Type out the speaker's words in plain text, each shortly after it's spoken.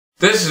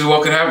This is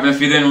what could happen if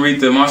you didn't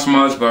read the Monster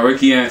Manuals by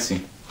Ricky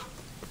Yancey.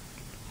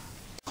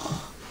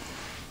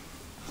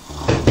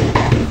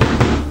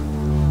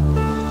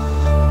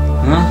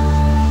 Huh?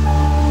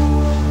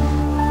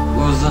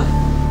 What was that?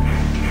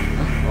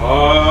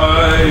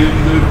 I'm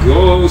the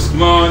ghost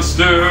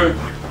monster.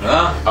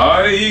 Huh?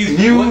 I eat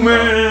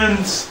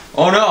humans.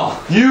 Oh no!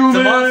 Humans. It's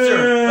a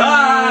monster!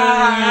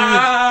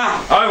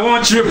 Ah! I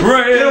want your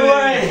brain. Get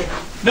away!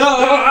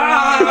 No!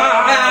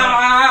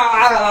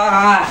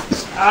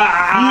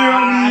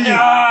 Yummy.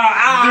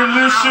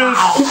 Delicious.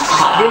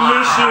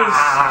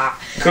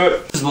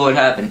 Cut. This is what would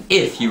happen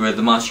if you read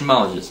The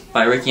Monstrumologist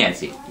by Rick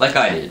Yancey, like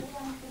I did.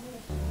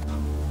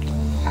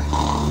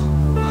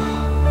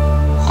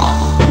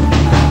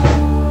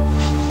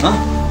 Huh?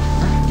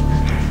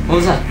 What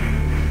was that?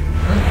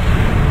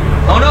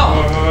 Oh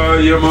no!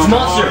 You're my It's a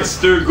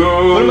monster.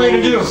 ghost. What am I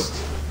gonna do?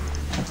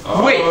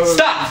 Wait,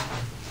 stop!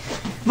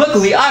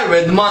 Luckily, I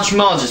read The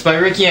Monstrumologist by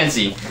Rick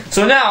Yancey,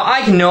 so now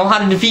I can know how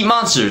to defeat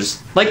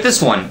monsters, like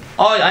this one.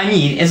 All I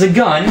need is a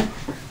gun.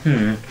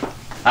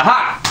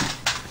 Aha!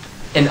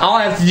 And all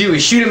I have to do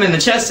is shoot him in the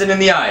chest and in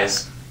the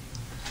eyes.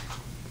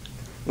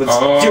 Let's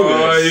do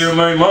this. You're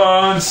my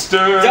monster.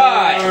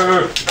 Die!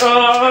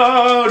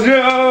 Oh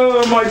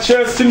no, my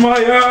chest and my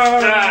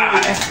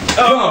eyes.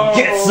 Come,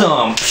 get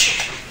some!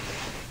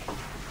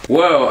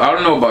 Well, I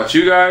don't know about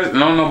you guys, and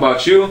I don't know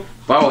about you,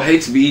 but I would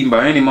hate to be eaten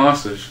by any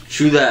monsters.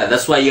 True that.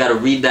 That's why you gotta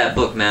read that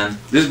book, man.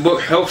 This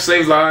book helps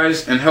save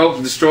lives and helps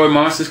destroy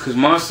monsters because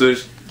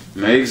monsters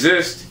may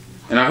exist.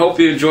 And I hope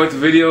you enjoyed the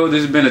video.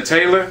 This has been a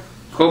Taylor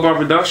Kobar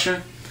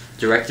production.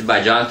 Directed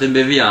by Jonathan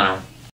Biviano.